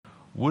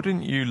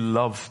Wouldn't you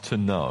love to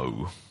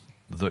know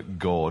that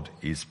God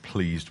is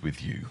pleased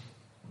with you?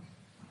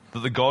 That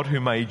the God who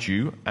made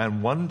you,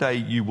 and one day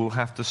you will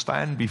have to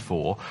stand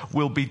before,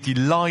 will be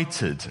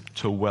delighted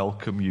to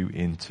welcome you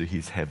into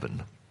his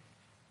heaven.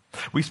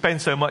 We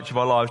spend so much of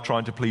our lives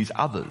trying to please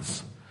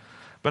others,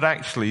 but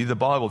actually the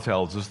Bible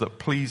tells us that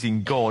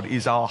pleasing God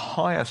is our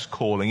highest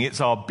calling.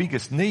 It's our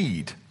biggest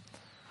need.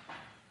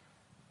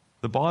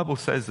 The Bible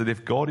says that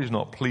if God is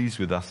not pleased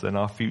with us, then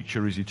our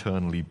future is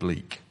eternally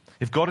bleak.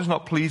 If God is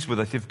not pleased with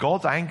us, if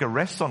God's anger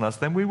rests on us,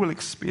 then we will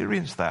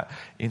experience that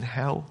in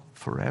hell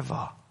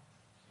forever.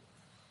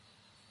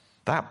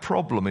 That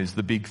problem is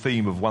the big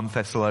theme of 1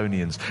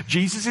 Thessalonians.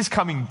 Jesus is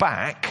coming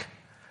back,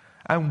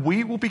 and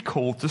we will be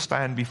called to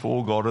stand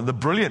before God. And the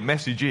brilliant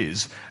message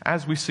is,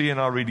 as we see in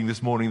our reading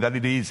this morning, that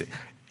it is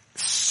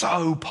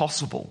so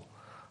possible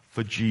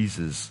for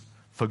Jesus,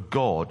 for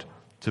God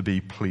to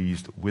be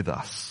pleased with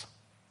us.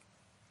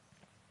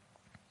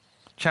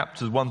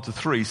 Chapters 1 to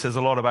 3 says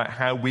a lot about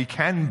how we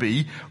can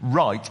be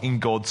right in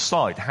God's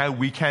sight, how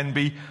we can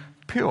be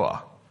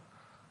pure,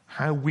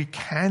 how we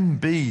can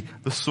be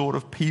the sort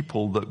of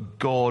people that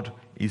God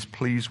is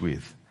pleased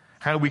with,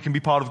 how we can be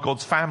part of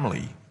God's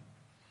family.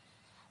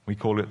 We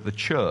call it the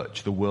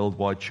church, the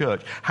worldwide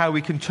church. How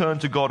we can turn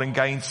to God and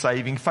gain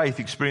saving faith,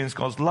 experience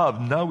God's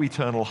love, know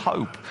eternal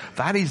hope.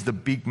 That is the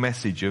big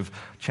message of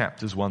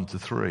chapters 1 to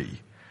 3,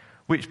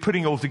 which,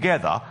 putting all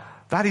together,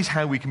 that is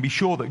how we can be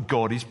sure that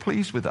God is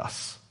pleased with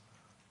us.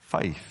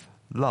 Faith,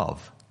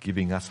 love,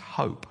 giving us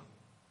hope.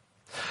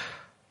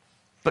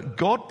 But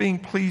God being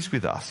pleased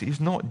with us is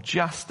not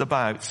just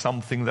about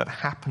something that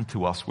happened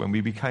to us when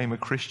we became a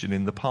Christian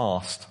in the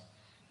past.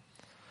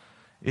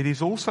 It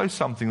is also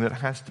something that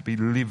has to be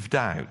lived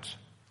out,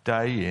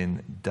 day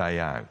in, day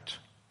out,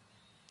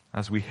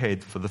 as we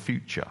head for the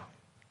future.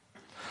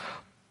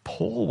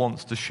 Paul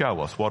wants to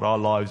show us what our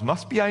lives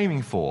must be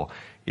aiming for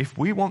if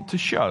we want to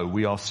show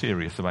we are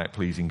serious about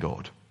pleasing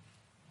God.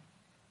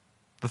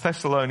 The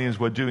Thessalonians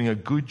were doing a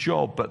good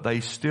job, but they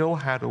still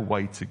had a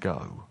way to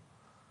go.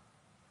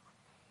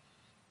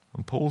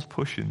 And Paul's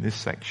push in this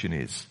section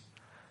is,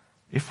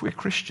 if we're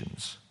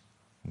Christians,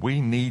 we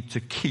need to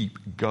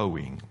keep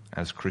going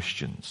as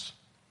Christians.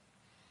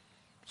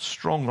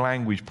 Strong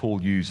language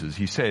Paul uses.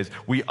 He says,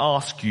 we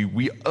ask you,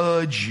 we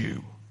urge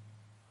you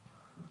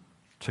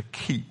to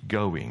keep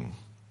going,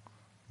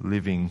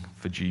 living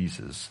for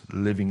Jesus,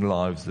 living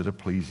lives that are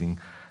pleasing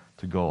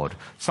to God.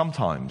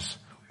 Sometimes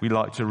we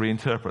like to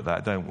reinterpret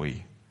that, don't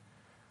we?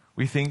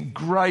 We think,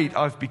 great,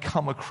 I've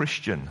become a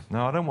Christian.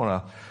 Now, I don't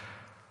want to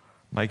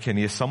make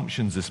any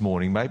assumptions this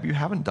morning. Maybe you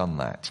haven't done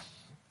that.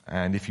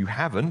 And if you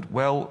haven't,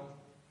 well,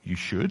 you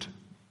should.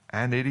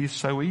 And it is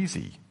so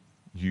easy.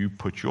 You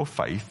put your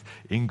faith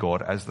in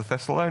God as the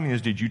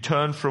Thessalonians did. You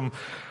turn from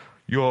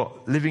your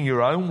living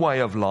your own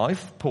way of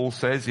life. Paul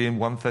says in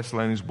 1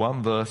 Thessalonians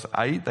 1 verse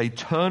 8, they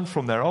turned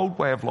from their old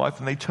way of life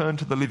and they turned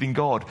to the living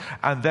God.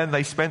 And then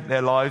they spent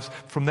their lives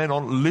from then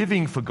on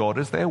living for God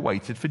as they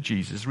awaited for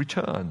Jesus'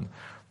 return.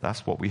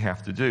 That's what we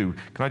have to do.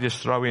 Can I just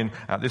throw in,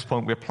 at this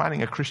point, we're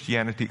planning a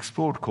Christianity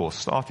Explored course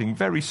starting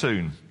very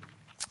soon.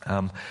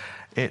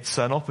 It's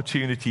an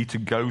opportunity to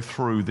go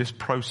through this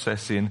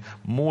process in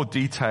more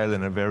detail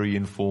in a very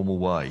informal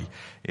way.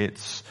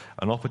 It's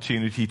an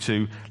opportunity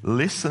to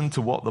listen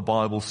to what the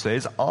Bible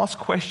says, ask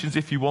questions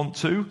if you want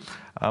to.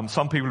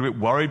 Some people are a bit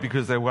worried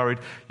because they're worried,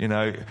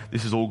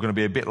 this is all going to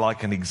be a bit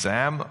like an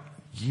exam.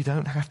 You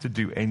don't have to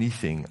do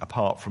anything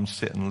apart from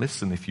sit and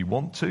listen if you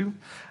want to.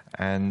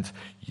 And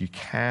you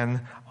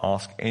can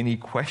ask any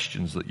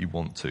questions that you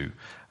want to.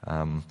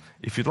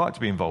 If you'd like to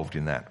be involved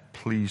in that,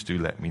 please do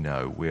let me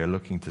know. We're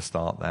looking to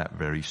start that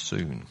very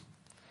soon.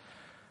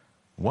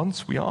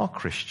 Once we are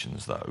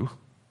Christians, though,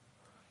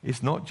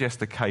 it's not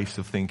just a case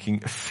of thinking,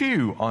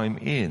 phew, I'm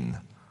in.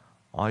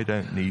 I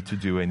don't need to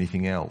do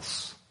anything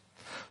else.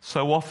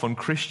 So often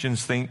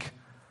Christians think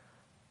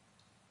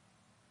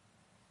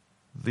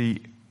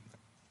the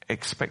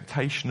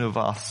expectation of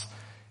us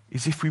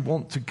is if we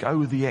want to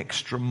go the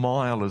extra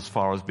mile as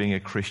far as being a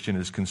Christian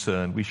is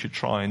concerned, we should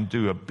try and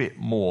do a bit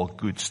more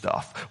good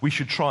stuff. We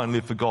should try and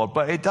live for God,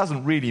 but it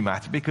doesn't really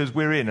matter because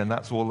we're in and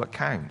that's all that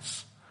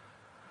counts.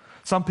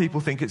 Some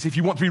people think it's if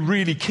you want to be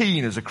really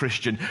keen as a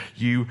Christian,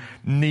 you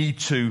need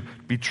to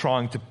be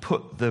trying to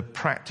put the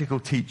practical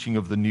teaching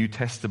of the New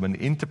Testament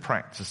into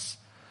practice.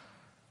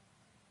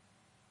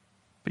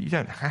 But you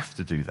don't have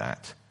to do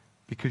that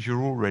because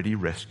you're already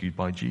rescued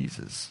by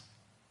Jesus.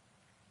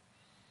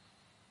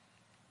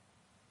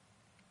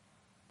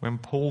 When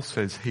Paul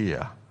says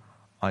here,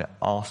 I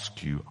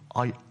ask you,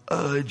 I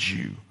urge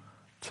you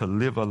to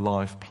live a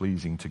life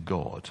pleasing to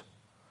God,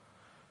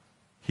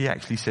 he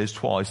actually says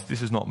twice,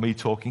 this is not me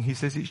talking, he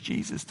says it's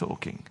Jesus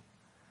talking.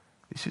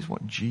 This is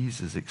what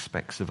Jesus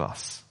expects of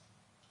us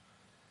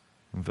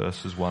in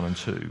verses 1 and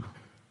 2.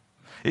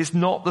 It's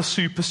not the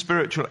super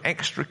spiritual,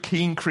 extra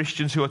keen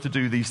Christians who are to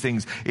do these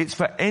things. It's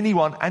for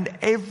anyone and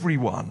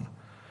everyone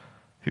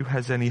who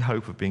has any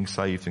hope of being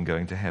saved and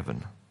going to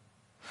heaven.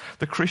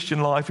 The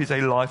Christian life is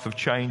a life of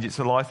change. It's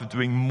a life of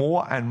doing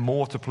more and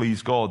more to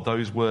please God.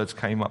 Those words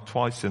came up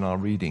twice in our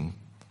reading.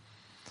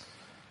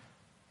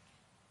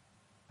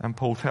 And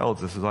Paul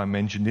tells us, as I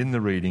mentioned in the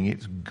reading,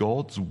 it's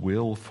God's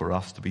will for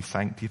us to be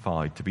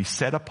sanctified, to be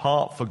set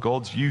apart for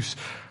God's use,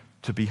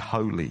 to be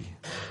holy.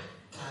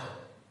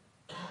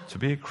 To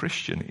be a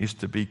Christian is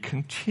to be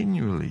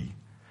continually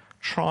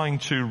trying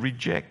to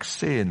reject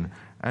sin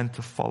and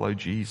to follow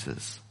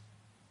Jesus.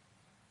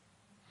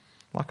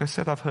 Like I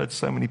said, I've heard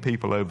so many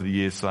people over the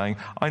years saying,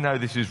 I know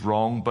this is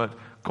wrong, but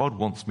God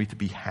wants me to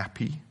be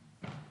happy.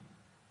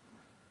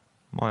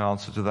 My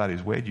answer to that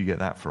is, where do you get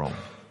that from?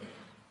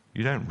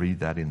 You don't read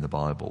that in the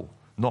Bible.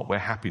 Not where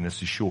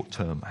happiness is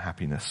short-term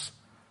happiness.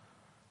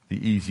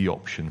 The easy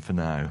option for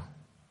now.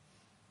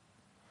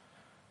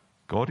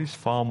 God is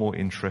far more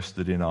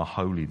interested in our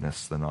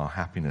holiness than our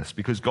happiness,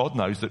 because God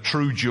knows that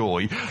true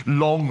joy,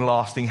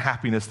 long-lasting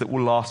happiness that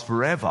will last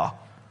forever,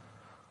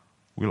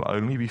 will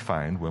only be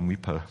found when we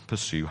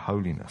pursue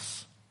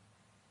holiness.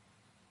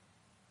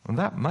 And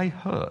that may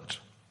hurt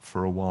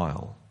for a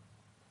while.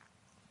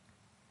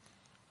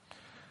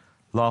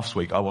 Last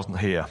week, I wasn't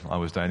here. I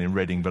was down in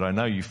Reading, but I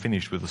know you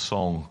finished with a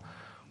song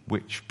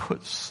which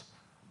puts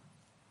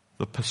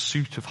the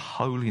pursuit of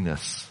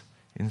holiness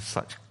in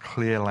such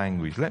clear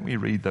language. Let me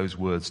read those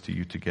words to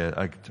you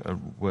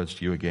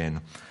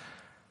again.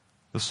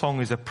 The song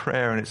is a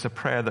prayer, and it's a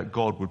prayer that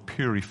God would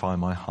purify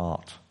my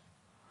heart.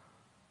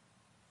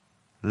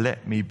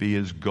 Let me be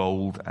as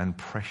gold and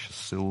precious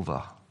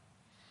silver.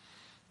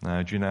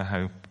 Now, do you know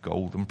how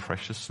gold and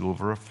precious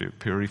silver are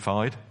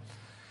purified?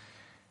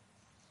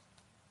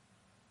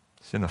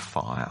 It's in a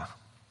fire,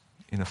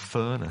 in a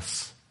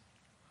furnace.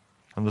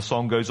 And the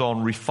song goes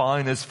on,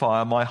 refiner's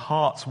fire, my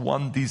heart's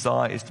one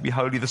desire is to be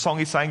holy. The song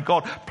is saying,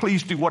 God,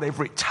 please do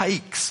whatever it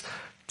takes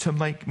to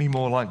make me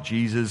more like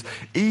Jesus,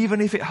 even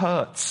if it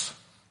hurts.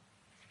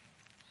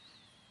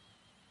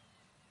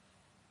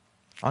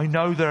 I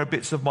know there are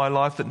bits of my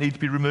life that need to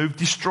be removed.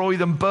 Destroy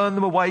them, burn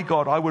them away,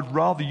 God. I would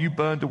rather you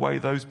burned away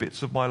those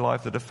bits of my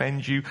life that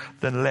offend you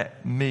than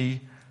let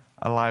me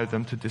allow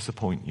them to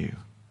disappoint you.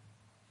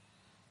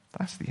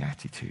 That's the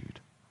attitude.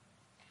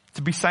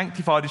 To be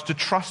sanctified is to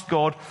trust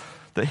God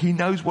that he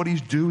knows what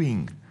he's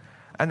doing.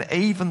 And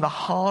even the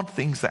hard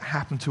things that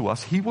happen to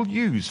us, he will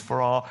use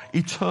for our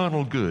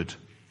eternal good.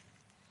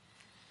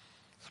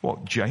 That's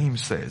what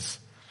James says.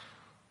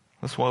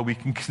 That's why we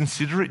can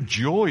consider it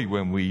joy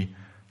when we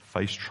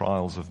face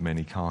trials of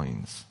many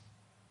kinds.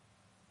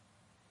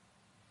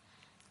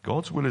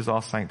 God's will is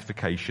our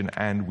sanctification,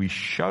 and we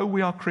show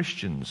we are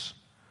Christians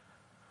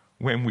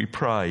when we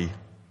pray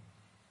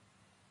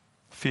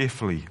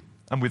fearfully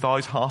and with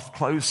eyes half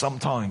closed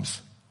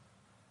sometimes.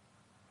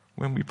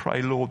 When we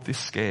pray, Lord, this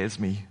scares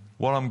me,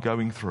 what I'm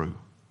going through.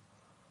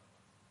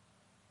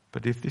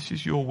 But if this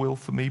is your will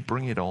for me,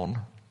 bring it on.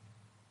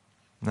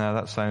 Now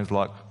that sounds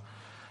like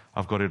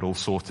I've got it all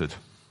sorted.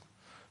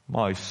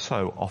 My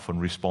so often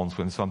response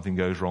when something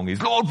goes wrong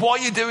is, Lord, why are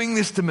you doing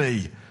this to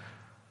me?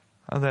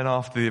 And then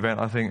after the event,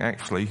 I think,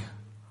 actually,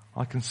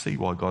 I can see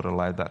why God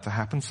allowed that to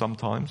happen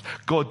sometimes.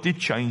 God did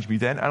change me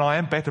then, and I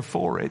am better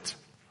for it.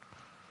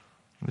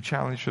 And the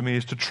challenge for me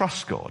is to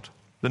trust God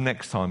the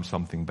next time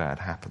something bad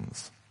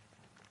happens.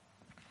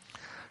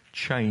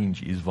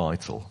 Change is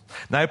vital.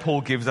 Now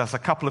Paul gives us a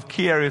couple of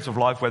key areas of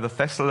life where the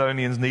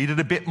Thessalonians needed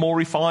a bit more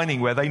refining,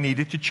 where they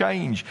needed to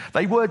change.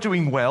 They were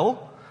doing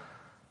well,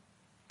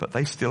 but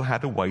they still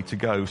had a way to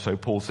go. So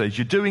Paul says,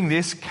 you're doing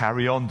this,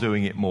 carry on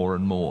doing it more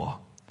and more.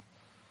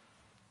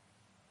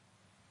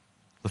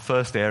 The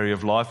first area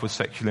of life was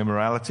sexual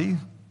immorality.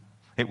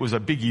 It was a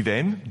biggie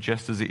then,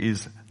 just as it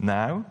is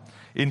now.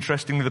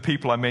 Interestingly, the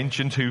people I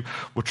mentioned who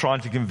were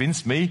trying to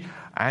convince me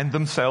and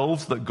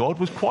themselves that God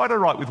was quite all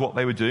right with what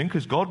they were doing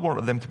because God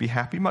wanted them to be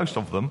happy, most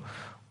of them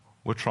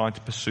were trying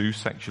to pursue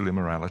sexual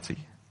immorality,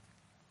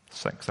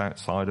 sex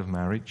outside of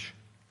marriage.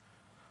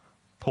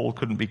 Paul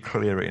couldn't be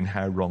clearer in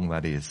how wrong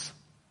that is.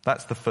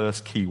 That's the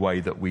first key way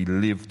that we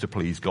live to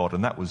please God,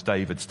 and that was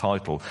David's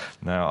title.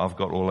 Now, I've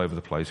got all over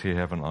the place here,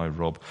 haven't I,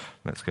 Rob?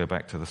 Let's go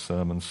back to the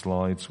sermon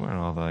slides. Where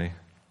are they?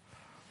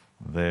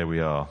 There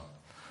we are.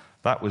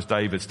 That was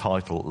David's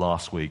title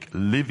last week,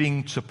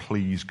 Living to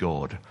Please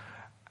God.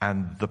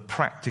 And the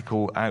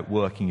practical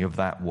outworking of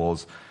that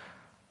was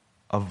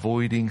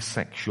avoiding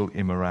sexual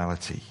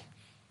immorality.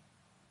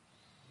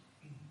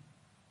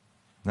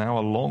 Now,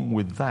 along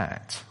with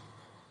that,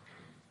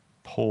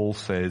 Paul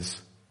says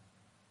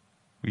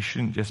we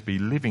shouldn't just be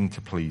living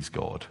to please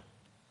God.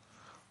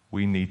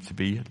 We need to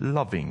be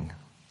loving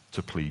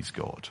to please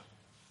God.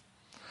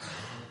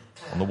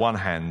 On the one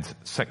hand,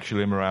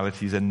 sexual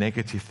immorality is a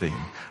negative thing,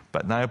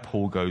 but now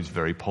Paul goes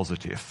very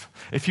positive.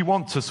 If you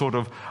want to sort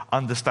of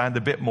understand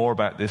a bit more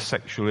about this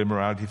sexual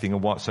immorality thing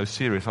and why it's so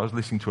serious, I was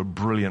listening to a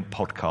brilliant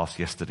podcast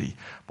yesterday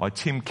by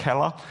Tim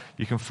Keller.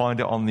 You can find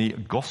it on the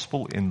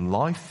Gospel in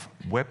Life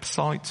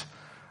website.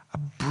 A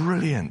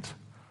brilliant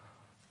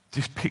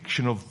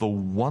depiction of the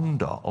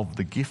wonder of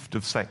the gift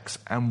of sex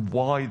and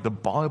why the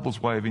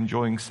Bible's way of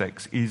enjoying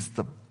sex is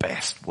the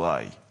best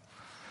way.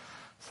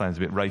 Sounds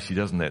a bit racy,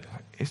 doesn't it?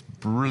 It's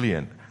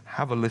brilliant.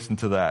 Have a listen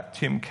to that.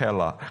 Tim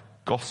Keller,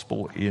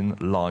 Gospel in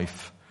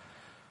Life.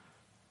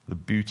 The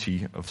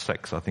Beauty of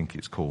Sex, I think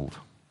it's called.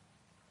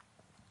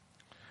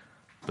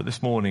 But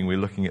this morning we're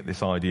looking at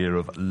this idea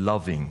of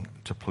loving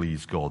to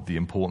please God, the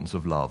importance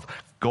of love.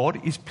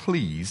 God is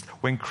pleased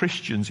when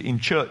Christians in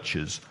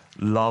churches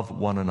love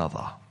one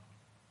another.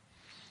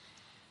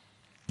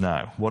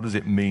 Now, what does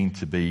it mean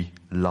to be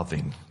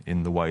loving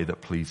in the way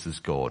that pleases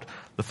God?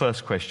 The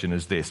first question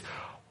is this: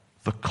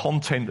 the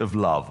content of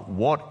love.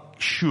 What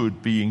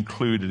should be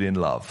included in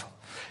love?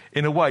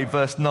 In a way,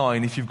 verse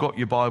 9, if you've got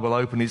your Bible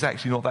open, is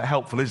actually not that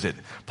helpful, is it?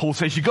 Paul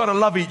says you've got to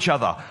love each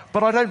other.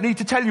 But I don't need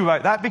to tell you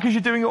about that because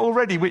you're doing it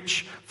already,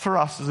 which for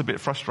us is a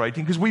bit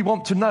frustrating because we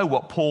want to know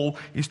what Paul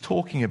is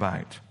talking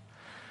about.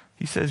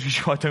 He says,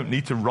 I don't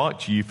need to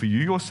write to you, for you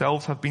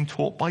yourselves have been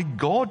taught by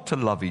God to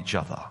love each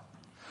other.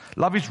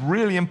 Love is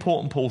really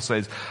important, Paul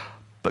says,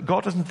 but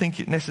Paul doesn't think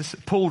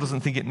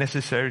it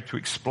necessary to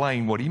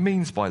explain what he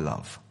means by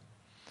love.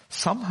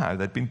 Somehow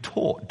they'd been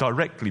taught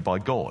directly by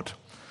God,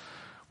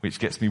 which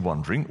gets me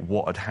wondering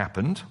what had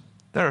happened.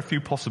 There are a few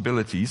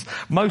possibilities.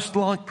 Most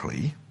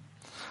likely,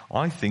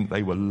 I think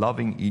they were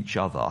loving each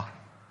other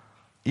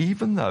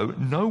even though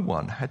no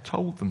one had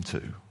told them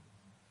to,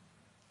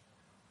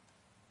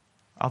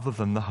 other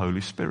than the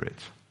Holy Spirit.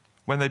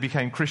 When they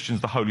became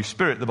Christians, the Holy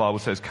Spirit, the Bible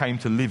says, came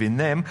to live in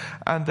them.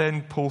 And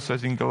then Paul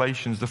says in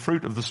Galatians, the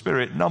fruit of the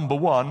Spirit, number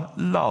 1,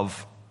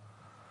 love.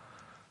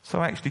 So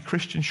actually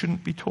Christians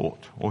shouldn't be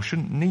taught, or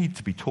shouldn't need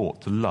to be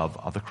taught, to love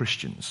other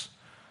Christians.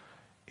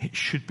 It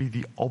should be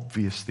the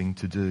obvious thing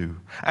to do.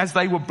 As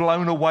they were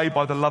blown away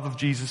by the love of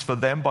Jesus for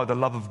them, by the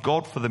love of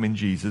God for them in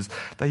Jesus,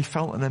 they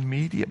felt an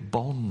immediate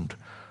bond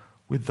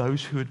with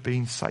those who had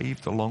been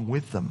saved along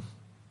with them.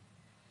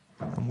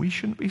 And we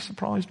shouldn't be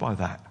surprised by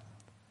that.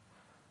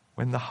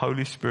 When the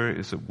Holy Spirit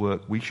is at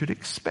work, we should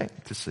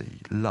expect to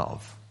see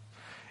love.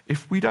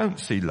 If we don't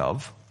see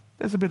love,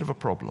 there's a bit of a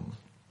problem.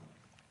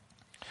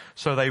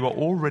 So they were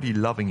already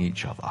loving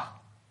each other.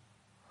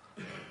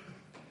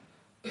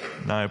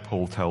 Now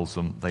Paul tells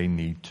them they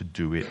need to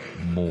do it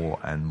more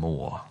and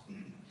more.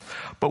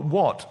 But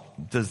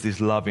what does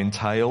this love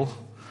entail?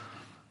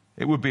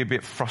 It would be a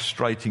bit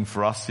frustrating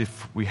for us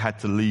if we had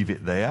to leave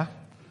it there.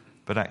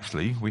 But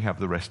actually, we have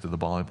the rest of the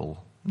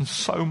Bible. And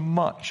so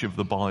much of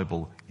the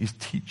Bible is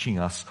teaching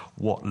us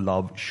what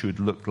love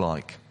should look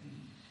like.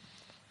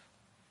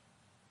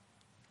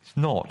 It's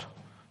not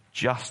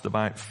just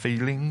about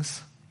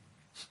feelings.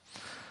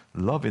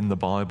 Love in the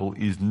Bible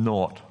is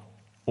not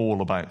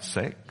all about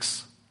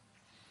sex.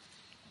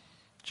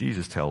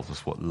 Jesus tells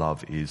us what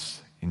love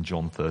is in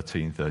John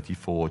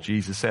 13:34.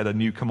 Jesus said, a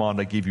new command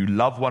I give you,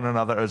 love one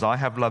another as I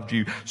have loved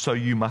you, so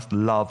you must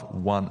love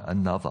one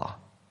another.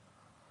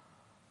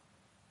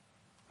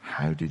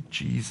 How did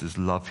Jesus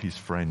love his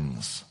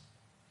friends?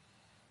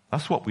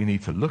 That's what we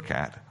need to look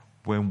at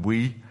when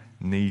we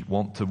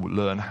want to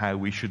learn how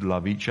we should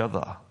love each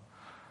other.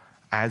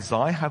 As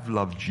I have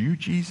loved you,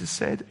 Jesus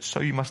said, so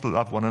you must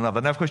love one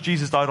another. Now, of course,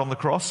 Jesus died on the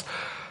cross.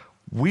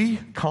 We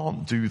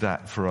can't do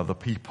that for other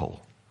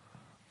people.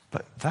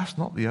 But that's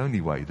not the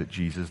only way that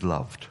Jesus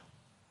loved.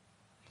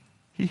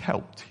 He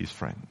helped his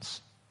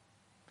friends.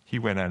 He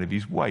went out of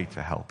his way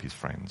to help his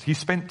friends. He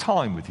spent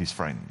time with his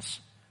friends.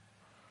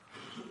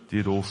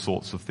 Did all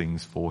sorts of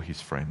things for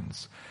his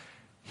friends.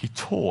 He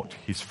taught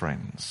his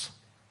friends.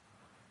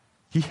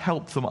 He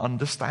helped them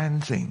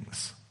understand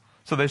things.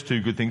 So there's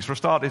 2 good things for a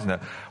start, isn't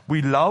it?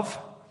 We love.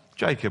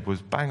 Jacob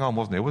was bang on,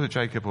 wasn't it? Was it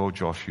Jacob or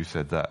Josh who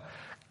said that?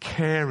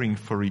 Caring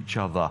for each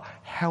other,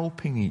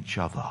 helping each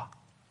other.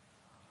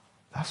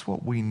 That's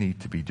what we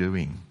need to be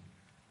doing.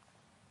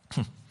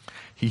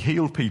 He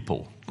healed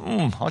people.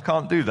 I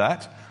can't do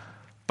that.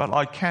 But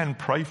I can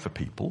pray for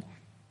people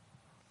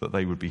that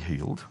they would be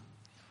healed.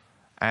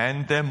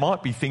 And there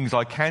might be things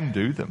I can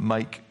do that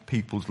make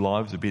people's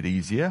lives a bit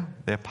easier,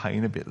 their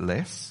pain a bit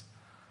less.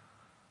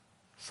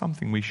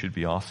 Something we should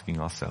be asking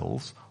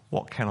ourselves,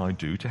 what can I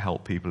do to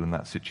help people in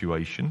that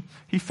situation?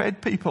 He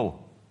fed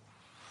people.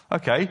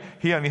 Okay,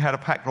 he only had a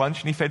packed lunch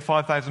and he fed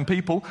 5,000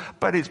 people,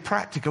 but it's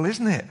practical,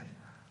 isn't it?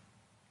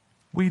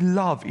 We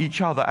love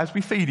each other as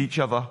we feed each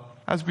other,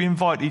 as we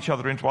invite each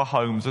other into our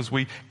homes, as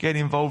we get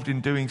involved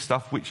in doing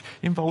stuff which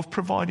involves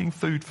providing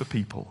food for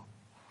people.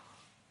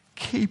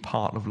 Key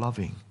part of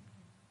loving.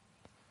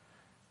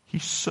 He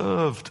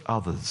served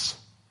others.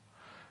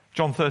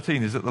 John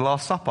 13 is at the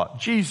Last Supper.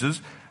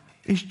 Jesus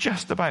is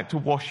just about to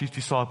wash his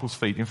disciples'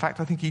 feet. In fact,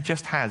 I think he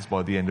just has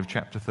by the end of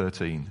chapter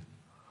 13.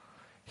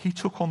 He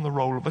took on the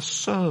role of a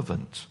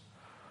servant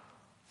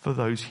for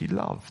those he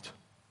loved,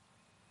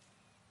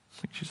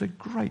 which is a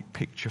great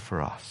picture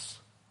for us.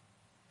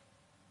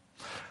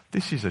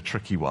 This is a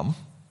tricky one.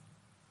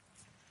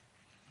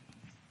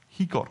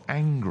 He got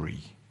angry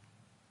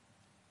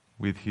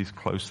with his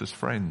closest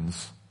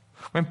friends.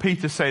 When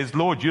Peter says,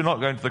 Lord, you're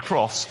not going to the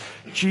cross,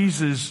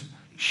 Jesus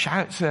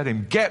shouts at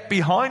him, get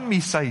behind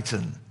me,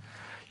 Satan.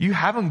 You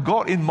haven't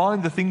got in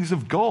mind the things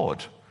of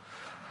God.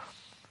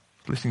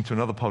 Listening to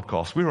another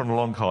podcast. We were on a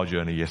long car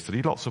journey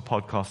yesterday. Lots of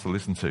podcasts to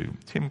listen to.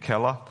 Tim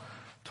Keller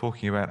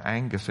talking about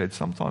anger, said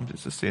sometimes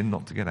it's a sin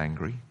not to get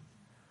angry.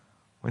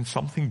 When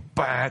something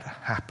bad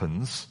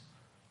happens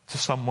to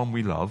someone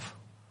we love,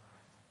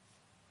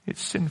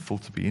 it's sinful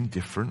to be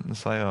indifferent and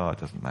say, oh, it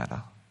doesn't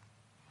matter.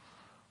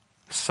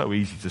 It's so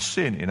easy to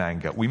sin in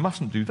anger. We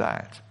mustn't do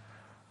that.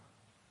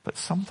 But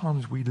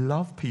sometimes we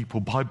love people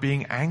by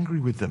being angry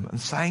with them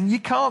and saying, you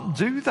can't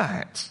do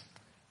that.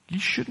 You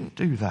shouldn't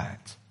do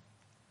that.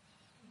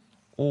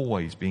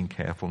 Always being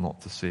careful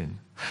not to sin.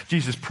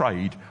 Jesus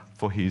prayed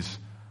for his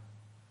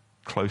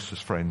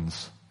closest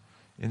friends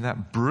in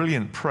that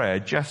brilliant prayer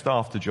just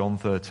after John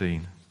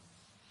 13.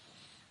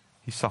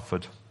 He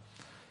suffered.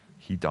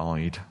 He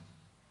died.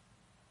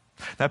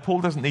 Now,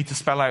 Paul doesn't need to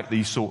spell out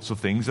these sorts of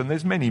things, and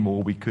there's many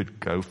more we could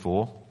go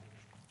for,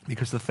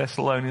 because the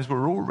Thessalonians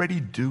were already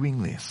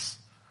doing this.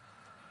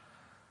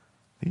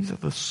 These are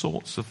the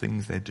sorts of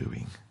things they're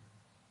doing.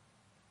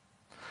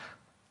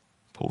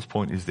 Paul's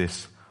point is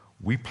this: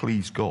 we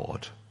please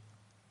God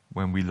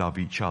when we love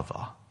each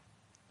other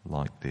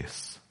like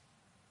this.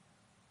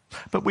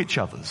 But which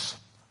others?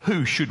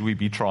 Who should we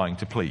be trying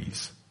to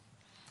please?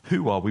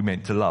 Who are we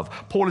meant to love?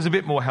 Paul is a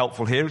bit more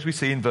helpful here, as we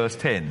see in verse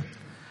 10.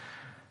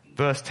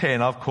 Verse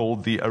 10 I've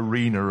called the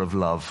arena of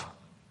love.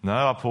 No,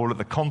 I call it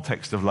the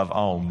context of love.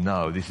 Oh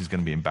no, this is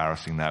going to be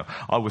embarrassing now.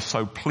 I was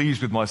so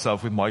pleased with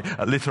myself with my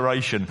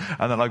alliteration,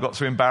 and then I got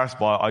so embarrassed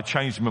by it, I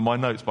changed them in my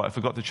notes, but I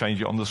forgot to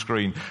change it on the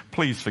screen.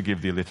 Please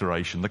forgive the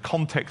alliteration. The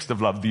context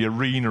of love, the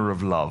arena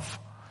of love.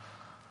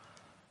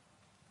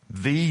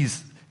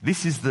 This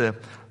is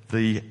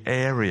the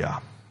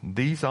area.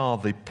 These are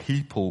the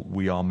people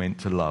we are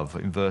meant to love.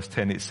 In verse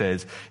 10 it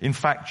says, in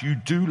fact, you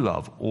do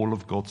love all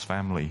of God's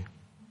family.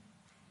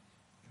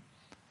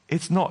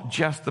 It's not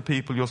just the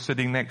people you're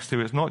sitting next to.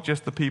 It's not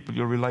just the people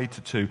you're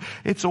related to.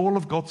 It's all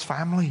of God's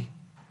family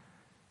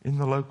in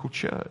the local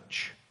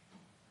church.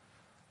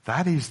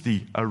 That is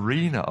the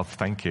arena of,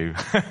 thank you,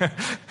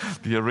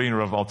 the arena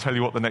of, I'll tell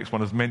you what the next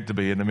one is meant to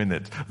be in a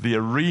minute. The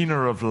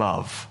arena of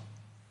love.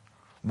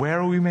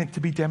 Where are we meant to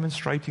be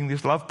demonstrating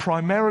this love?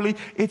 Primarily,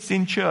 it's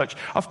in church.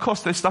 Of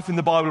course, there's stuff in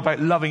the Bible about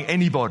loving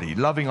anybody,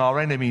 loving our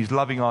enemies,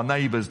 loving our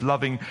neighbours,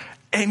 loving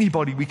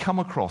anybody we come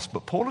across.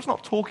 But Paul is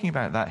not talking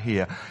about that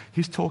here.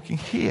 He's talking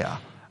here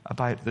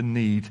about the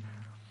need,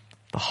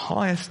 the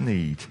highest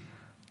need,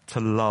 to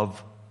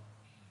love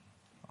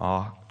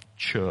our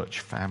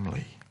church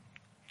family.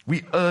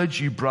 We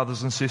urge you,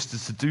 brothers and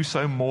sisters, to do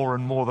so more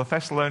and more. The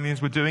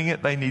Thessalonians were doing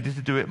it. They needed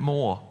to do it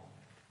more.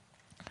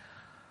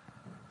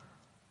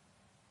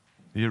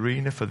 The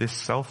arena for this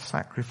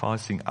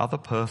self-sacrificing,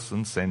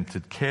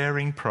 other-person-centered,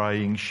 caring,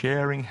 praying,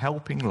 sharing,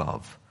 helping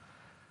love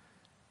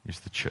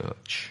is the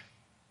church.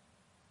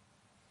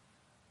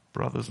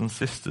 Brothers and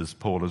sisters,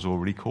 Paul has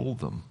already called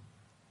them.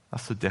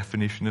 That's the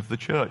definition of the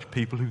church,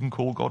 people who can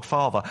call God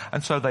Father.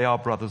 And so they are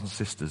brothers and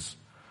sisters.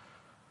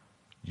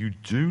 You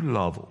do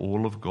love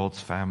all of God's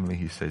family,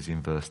 he says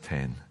in verse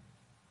 10.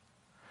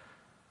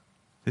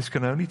 This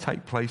can only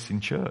take place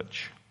in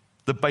church.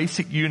 The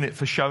basic unit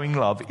for showing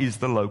love is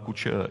the local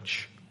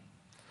church.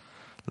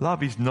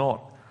 Love is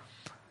not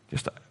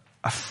just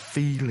a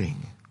feeling.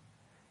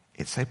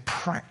 It's a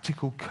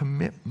practical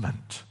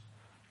commitment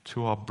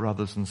to our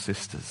brothers and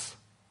sisters.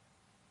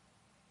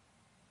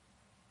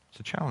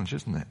 It's a challenge,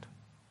 isn't it?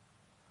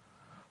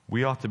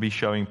 We are to be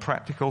showing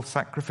practical,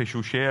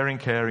 sacrificial, sharing,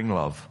 caring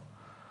love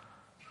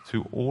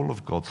to all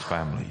of God's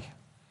family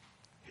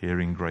here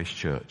in Grace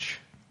Church.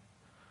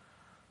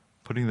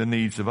 Putting the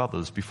needs of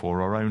others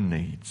before our own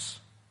needs,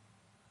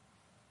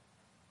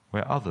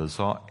 where others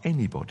are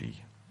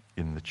anybody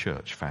in the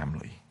church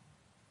family.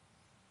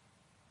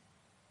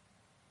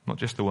 Not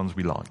just the ones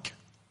we like,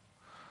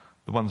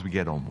 the ones we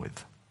get on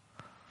with,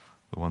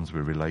 the ones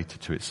we're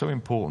related to. It's so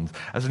important.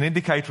 As an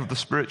indicator of the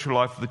spiritual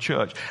life of the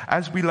church,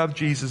 as we love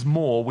Jesus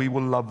more, we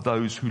will love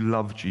those who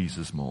love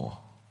Jesus more.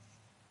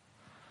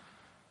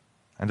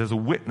 And as a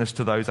witness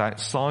to those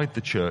outside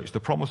the church,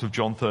 the promise of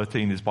John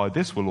 13 is, by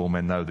this will all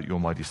men know that you're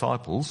my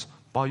disciples,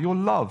 by your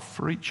love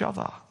for each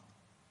other.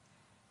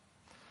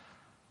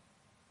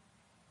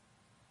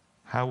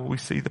 How will we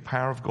see the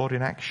power of God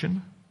in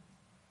action?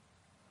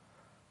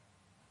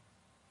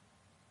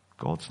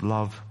 God's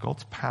love,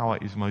 God's power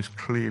is most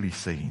clearly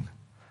seen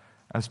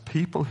as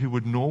people who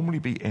would normally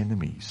be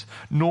enemies,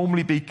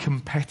 normally be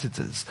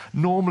competitors,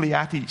 normally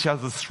at each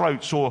other's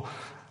throats, or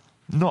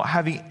not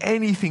having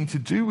anything to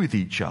do with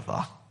each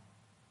other,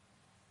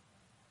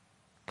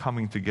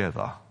 coming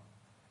together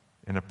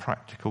in a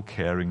practical,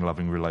 caring,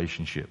 loving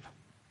relationship.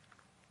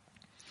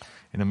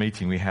 In a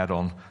meeting we had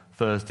on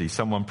Thursday,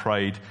 someone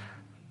prayed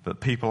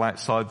that people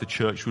outside the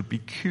church would be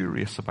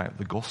curious about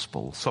the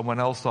gospel. Someone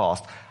else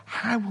asked,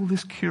 how will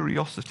this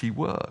curiosity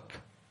work?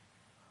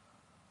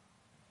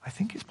 I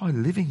think it's by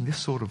living this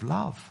sort of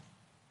love.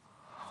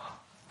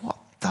 What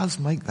does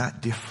make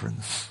that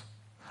difference?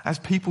 As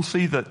people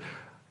see that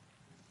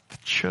the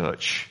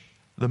church,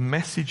 the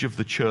message of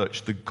the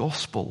church, the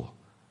gospel,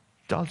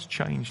 does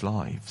change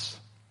lives.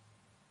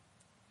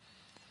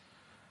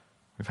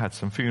 We've had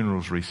some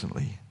funerals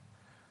recently.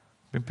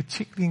 Been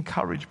particularly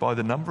encouraged by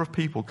the number of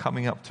people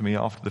coming up to me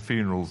after the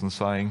funerals and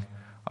saying,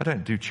 I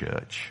don't do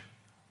church.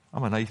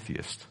 I'm an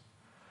atheist.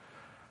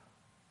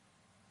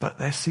 But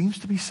there seems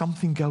to be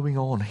something going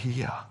on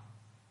here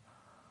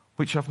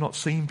which I've not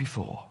seen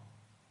before.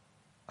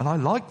 And I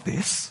like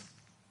this.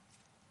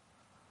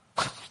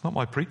 It's not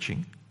my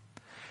preaching.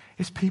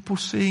 It's people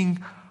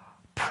seeing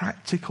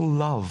practical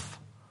love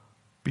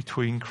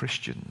between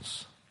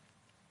Christians.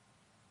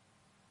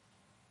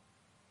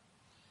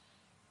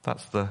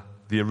 That's the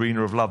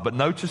arena of love. But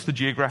notice the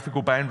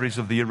geographical boundaries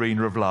of the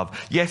arena of love.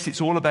 Yes,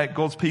 it's all about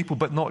God's people,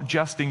 but not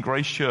just in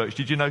Grace Church.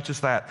 Did you notice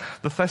that?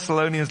 The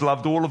Thessalonians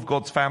loved all of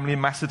God's family in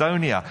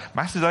Macedonia.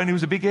 Macedonia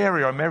was a big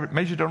area. I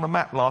measured it on a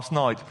map last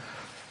night.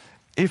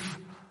 If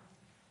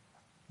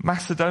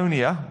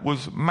Macedonia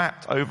was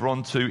mapped over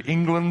onto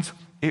England,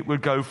 it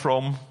would go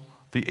from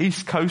the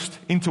east coast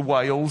into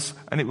Wales,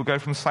 and it would go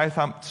from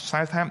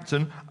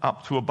Southampton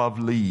up to above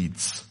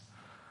Leeds.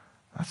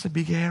 That's a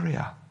big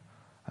area.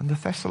 And the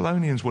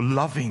Thessalonians were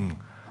loving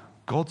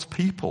God's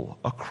people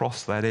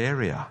across that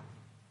area.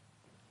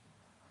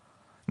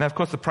 Now, of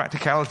course, the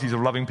practicalities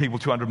of loving people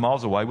 200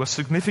 miles away were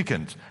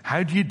significant.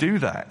 How do you do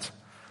that?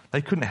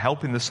 They couldn't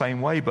help in the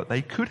same way, but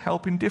they could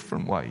help in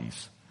different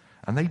ways.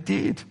 And they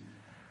did.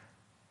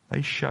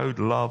 They showed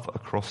love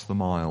across the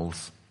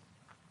miles.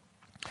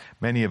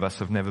 Many of us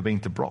have never been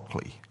to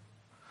Brockley.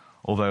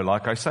 Although,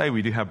 like I say,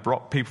 we do have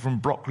people from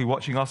Brockley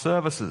watching our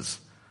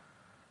services.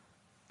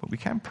 But we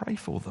can pray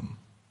for them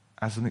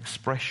as an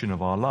expression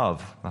of our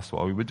love. That's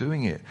why we were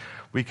doing it.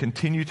 We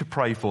continue to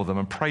pray for them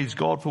and praise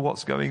God for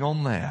what's going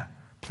on there.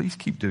 Please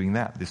keep doing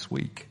that this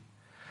week.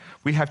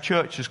 We have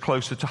churches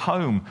closer to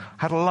home.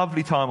 Had a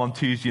lovely time on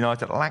Tuesday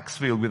night at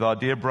Laxfield with our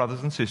dear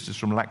brothers and sisters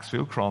from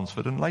Laxfield,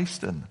 Cransford and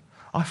Leiston.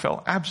 I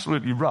felt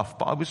absolutely rough,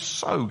 but I was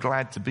so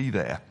glad to be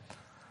there.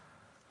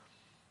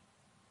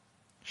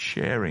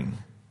 Sharing.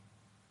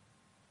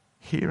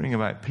 Hearing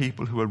about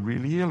people who are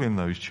really ill in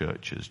those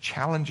churches,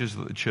 challenges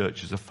that the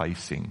churches are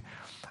facing,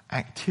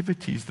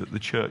 activities that the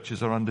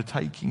churches are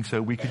undertaking so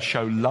we could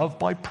show love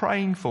by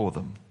praying for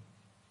them.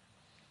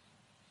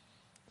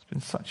 It's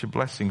been such a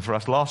blessing for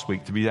us last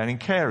week to be down in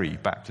Carey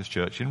Baptist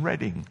Church in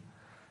Reading,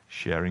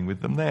 sharing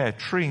with them there.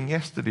 Tring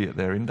yesterday at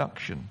their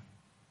induction.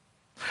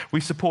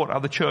 We support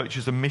other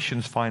churches and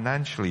missions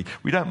financially.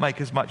 We don't make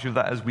as much of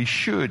that as we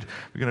should.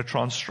 We're going to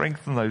try and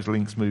strengthen those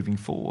links moving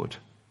forward.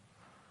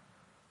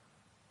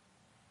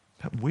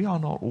 But we are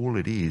not all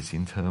it is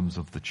in terms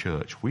of the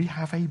church. We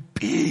have a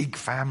big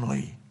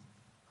family.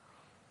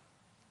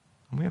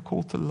 And we are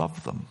called to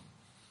love them.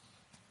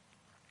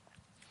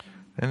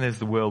 Then there's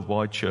the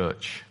worldwide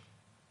church.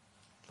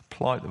 The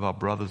plight of our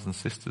brothers and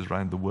sisters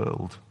around the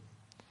world.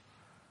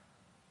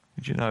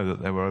 Did you know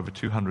that there were over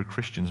 200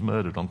 Christians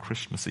murdered on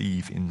Christmas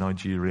Eve in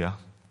Nigeria?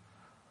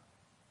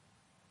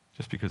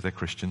 Just because they're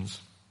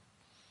Christians.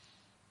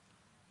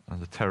 And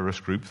the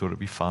terrorist group thought it'd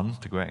be fun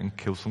to go out and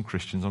kill some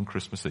Christians on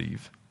Christmas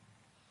Eve.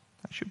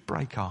 That should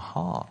break our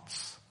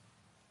hearts.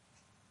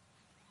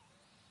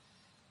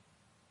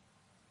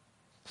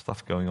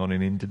 Stuff going on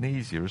in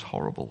Indonesia is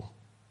horrible.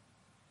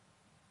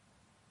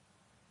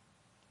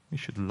 We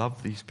should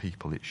love these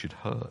people. It should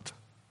hurt.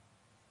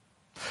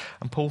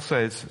 And Paul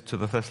says to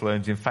the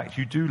Thessalonians, in fact,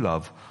 you do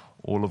love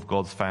all of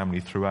God's family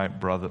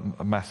throughout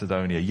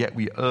Macedonia. Yet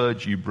we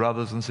urge you,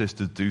 brothers and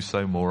sisters, do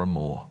so more and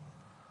more.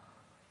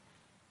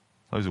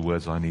 Those are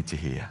words I need to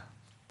hear.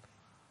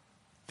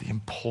 The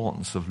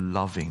importance of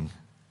loving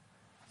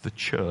the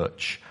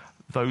church,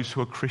 those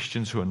who are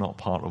Christians who are not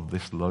part of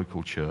this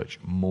local church,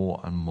 more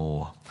and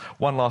more.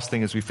 One last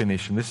thing as we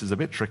finish, and this is a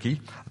bit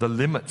tricky, the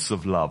limits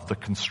of love, the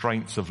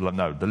constraints of love.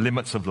 No, the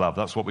limits of love,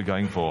 that's what we're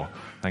going for.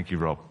 Thank you,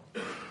 Rob.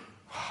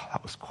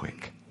 That was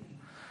quick.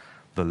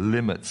 The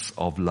limits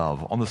of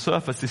love. On the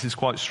surface, this is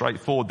quite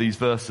straightforward, these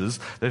verses.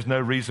 There's no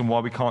reason why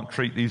we can't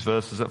treat these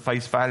verses at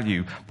face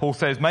value. Paul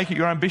says, make it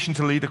your ambition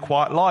to lead a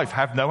quiet life.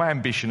 Have no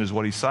ambition is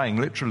what he's saying,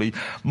 literally.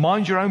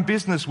 Mind your own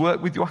business.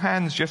 Work with your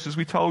hands, just as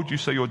we told you,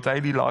 so your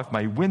daily life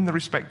may win the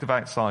respect of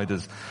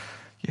outsiders.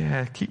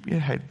 Yeah, keep your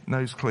head,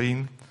 nose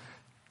clean.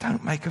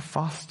 Don't make a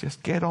fuss.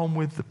 Just get on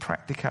with the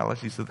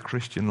practicalities of the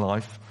Christian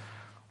life.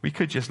 We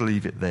could just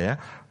leave it there.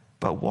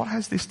 But what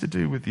has this to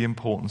do with the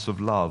importance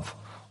of love?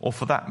 Or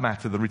for that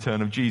matter, the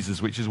return of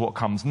Jesus, which is what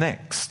comes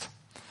next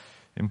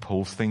in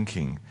Paul's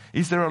thinking.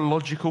 Is there a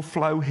logical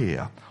flow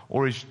here?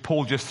 Or is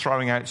Paul just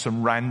throwing out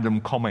some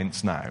random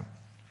comments now?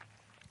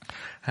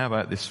 How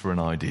about this for an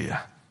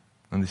idea?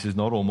 And this is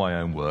not all my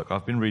own work.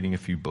 I've been reading a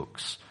few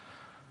books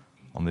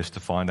on this to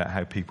find out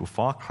how people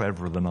far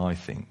cleverer than I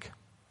think.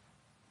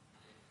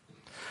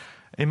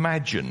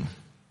 Imagine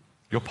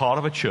you're part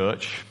of a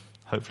church.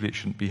 Hopefully it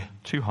shouldn't be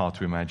too hard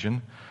to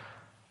imagine.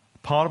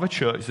 Part of a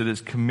church that is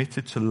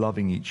committed to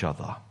loving each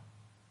other.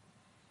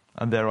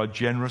 And there are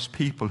generous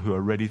people who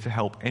are ready to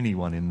help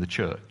anyone in the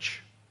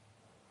church.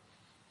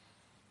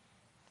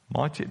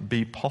 Might it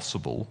be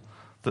possible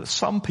that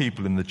some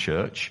people in the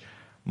church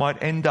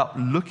might end up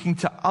looking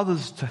to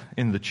others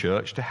in the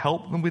church to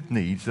help them with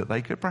needs that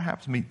they could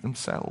perhaps meet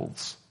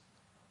themselves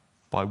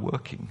by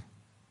working?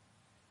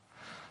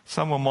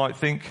 Someone might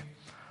think,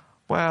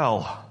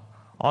 well,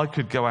 I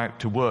could go out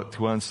to work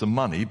to earn some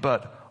money,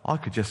 but I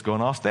could just go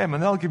and ask them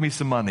and they'll give me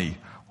some money.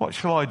 What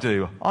shall I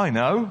do? I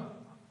know.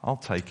 I'll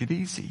take it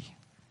easy.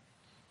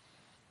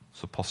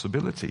 It's a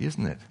possibility,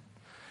 isn't it?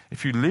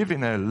 If you live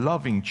in a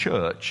loving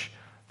church,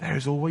 there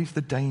is always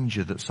the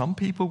danger that some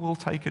people will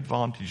take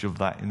advantage of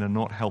that in a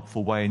not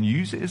helpful way and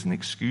use it as an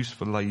excuse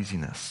for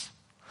laziness.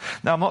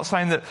 Now, I'm not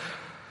saying that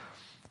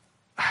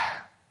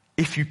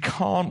if you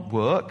can't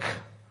work,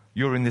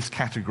 you're in this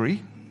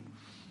category.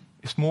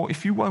 It's more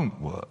if you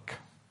won't work.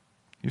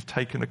 You've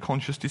taken a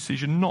conscious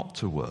decision not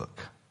to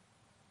work.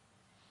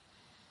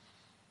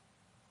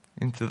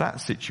 Into that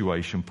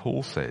situation,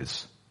 Paul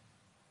says,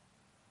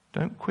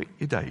 don't quit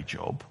your day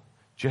job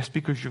just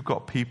because you've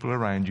got people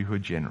around you who are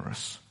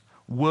generous.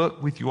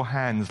 Work with your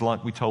hands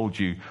like we told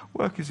you.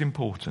 Work is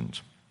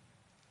important.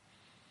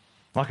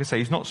 Like I say,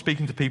 he's not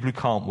speaking to people who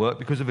can't work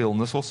because of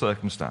illness or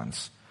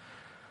circumstance.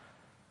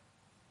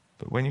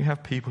 But when you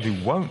have people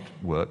who won't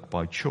work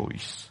by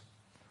choice,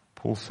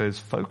 Paul says,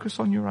 focus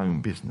on your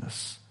own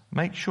business.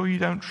 Make sure you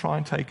don't try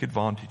and take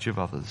advantage of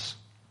others.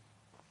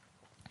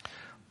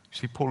 You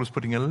see, Paul is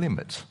putting a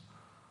limit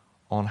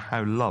on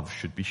how love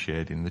should be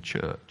shared in the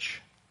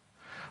church.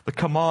 The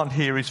command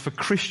here is for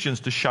Christians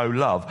to show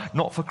love,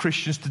 not for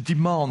Christians to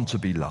demand to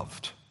be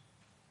loved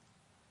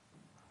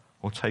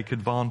or take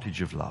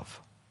advantage of love.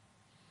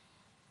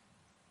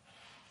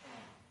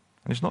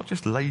 And it's not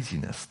just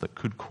laziness that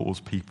could cause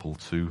people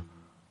to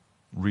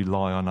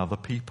rely on other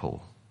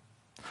people.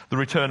 The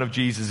return of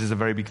Jesus is a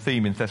very big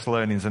theme in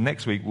Thessalonians, and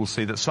next week we'll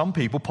see that some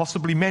people,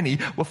 possibly many,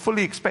 were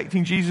fully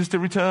expecting Jesus to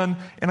return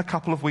in a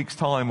couple of weeks'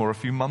 time or a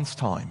few months'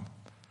 time.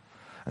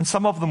 And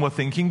some of them were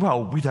thinking,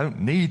 well, we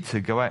don't need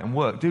to go out and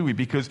work, do we?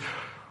 Because,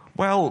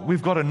 well,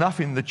 we've got enough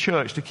in the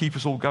church to keep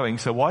us all going,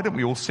 so why don't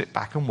we all sit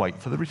back and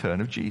wait for the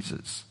return of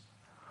Jesus?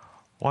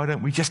 Why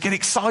don't we just get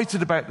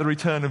excited about the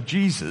return of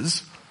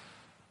Jesus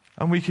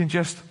and we can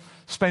just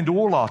spend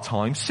all our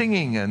time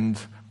singing and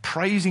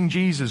praising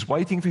Jesus,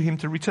 waiting for him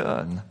to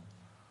return?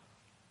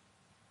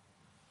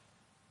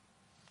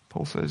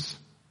 Paul says,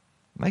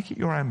 make it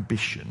your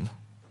ambition.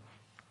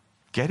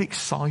 Get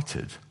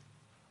excited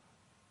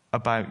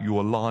about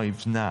your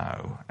lives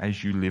now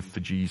as you live for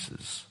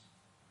Jesus.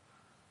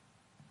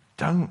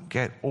 Don't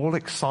get all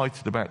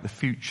excited about the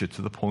future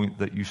to the point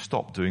that you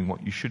stop doing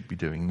what you should be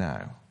doing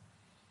now.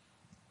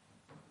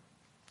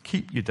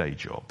 Keep your day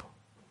job.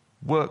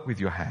 Work with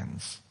your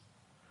hands.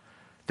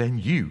 Then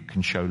you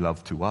can show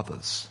love to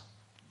others.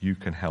 You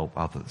can help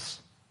others.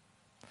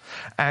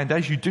 And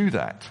as you do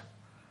that,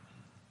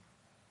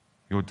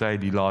 your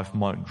daily life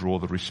might draw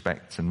the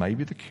respect and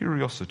maybe the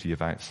curiosity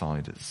of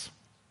outsiders.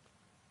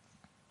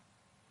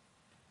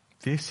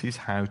 This is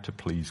how to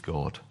please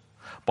God,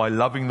 by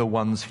loving the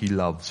ones he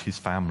loves, his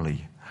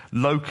family,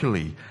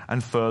 locally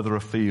and further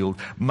afield,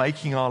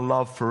 making our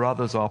love for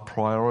others our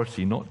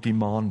priority, not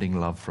demanding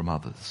love from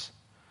others,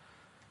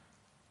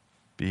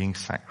 being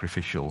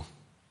sacrificial.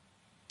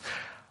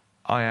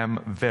 I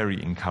am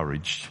very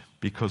encouraged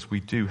because we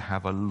do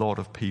have a lot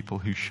of people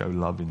who show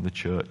love in the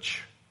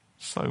church.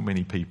 So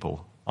many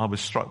people. I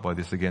was struck by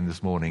this again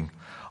this morning.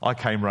 I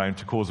came round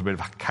to cause a bit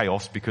of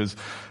chaos because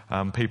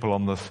people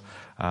on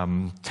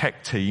the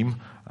tech team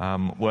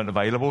weren't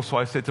available. So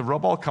I said to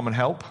Rob, I'll come and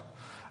help.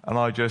 And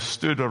I just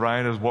stood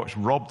around and watched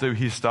Rob do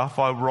his stuff.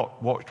 I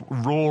watched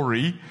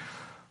Rory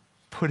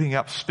putting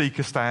up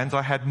speaker stands.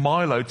 I had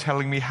Milo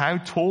telling me how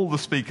tall the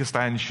speaker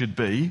stand should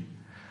be.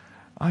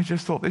 I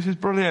just thought, this is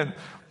brilliant.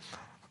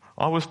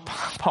 I was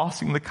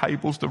passing the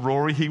cables to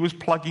Rory. He was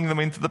plugging them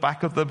into the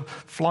back of the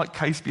flight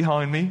case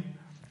behind me.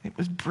 It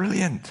was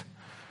brilliant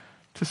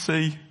to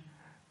see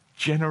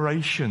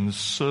generations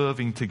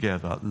serving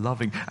together,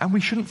 loving. And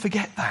we shouldn't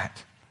forget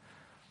that.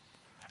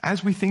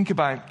 As we think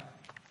about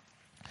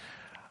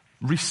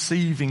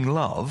receiving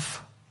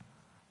love,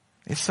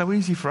 it's so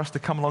easy for us to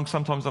come along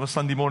sometimes on a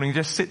Sunday morning and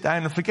just sit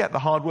down and forget the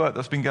hard work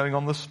that's been going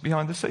on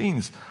behind the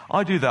scenes.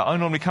 I do that. I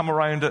normally come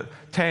around at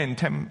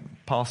 10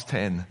 past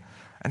 10,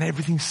 and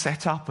everything's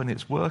set up and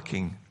it's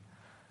working.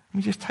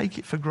 We just take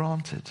it for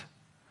granted.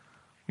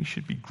 We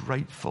should be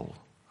grateful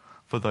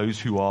for those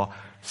who are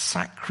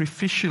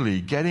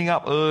sacrificially getting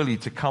up early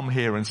to come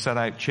here and set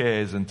out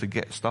chairs and to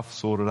get stuff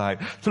sorted out,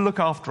 to look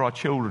after our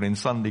children in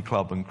Sunday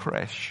club and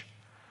creche,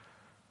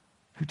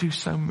 who do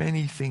so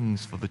many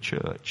things for the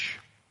church.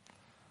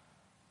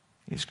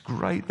 It's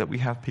great that we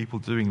have people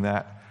doing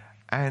that,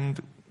 and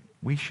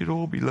we should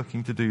all be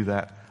looking to do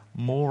that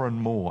more and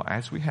more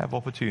as we have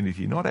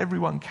opportunity. Not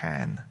everyone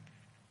can.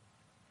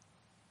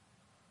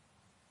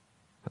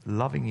 But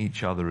loving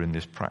each other in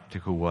this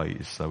practical way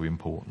is so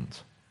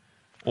important.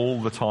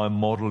 All the time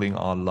modeling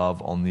our love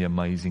on the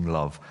amazing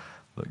love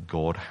that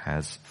God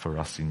has for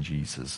us in Jesus.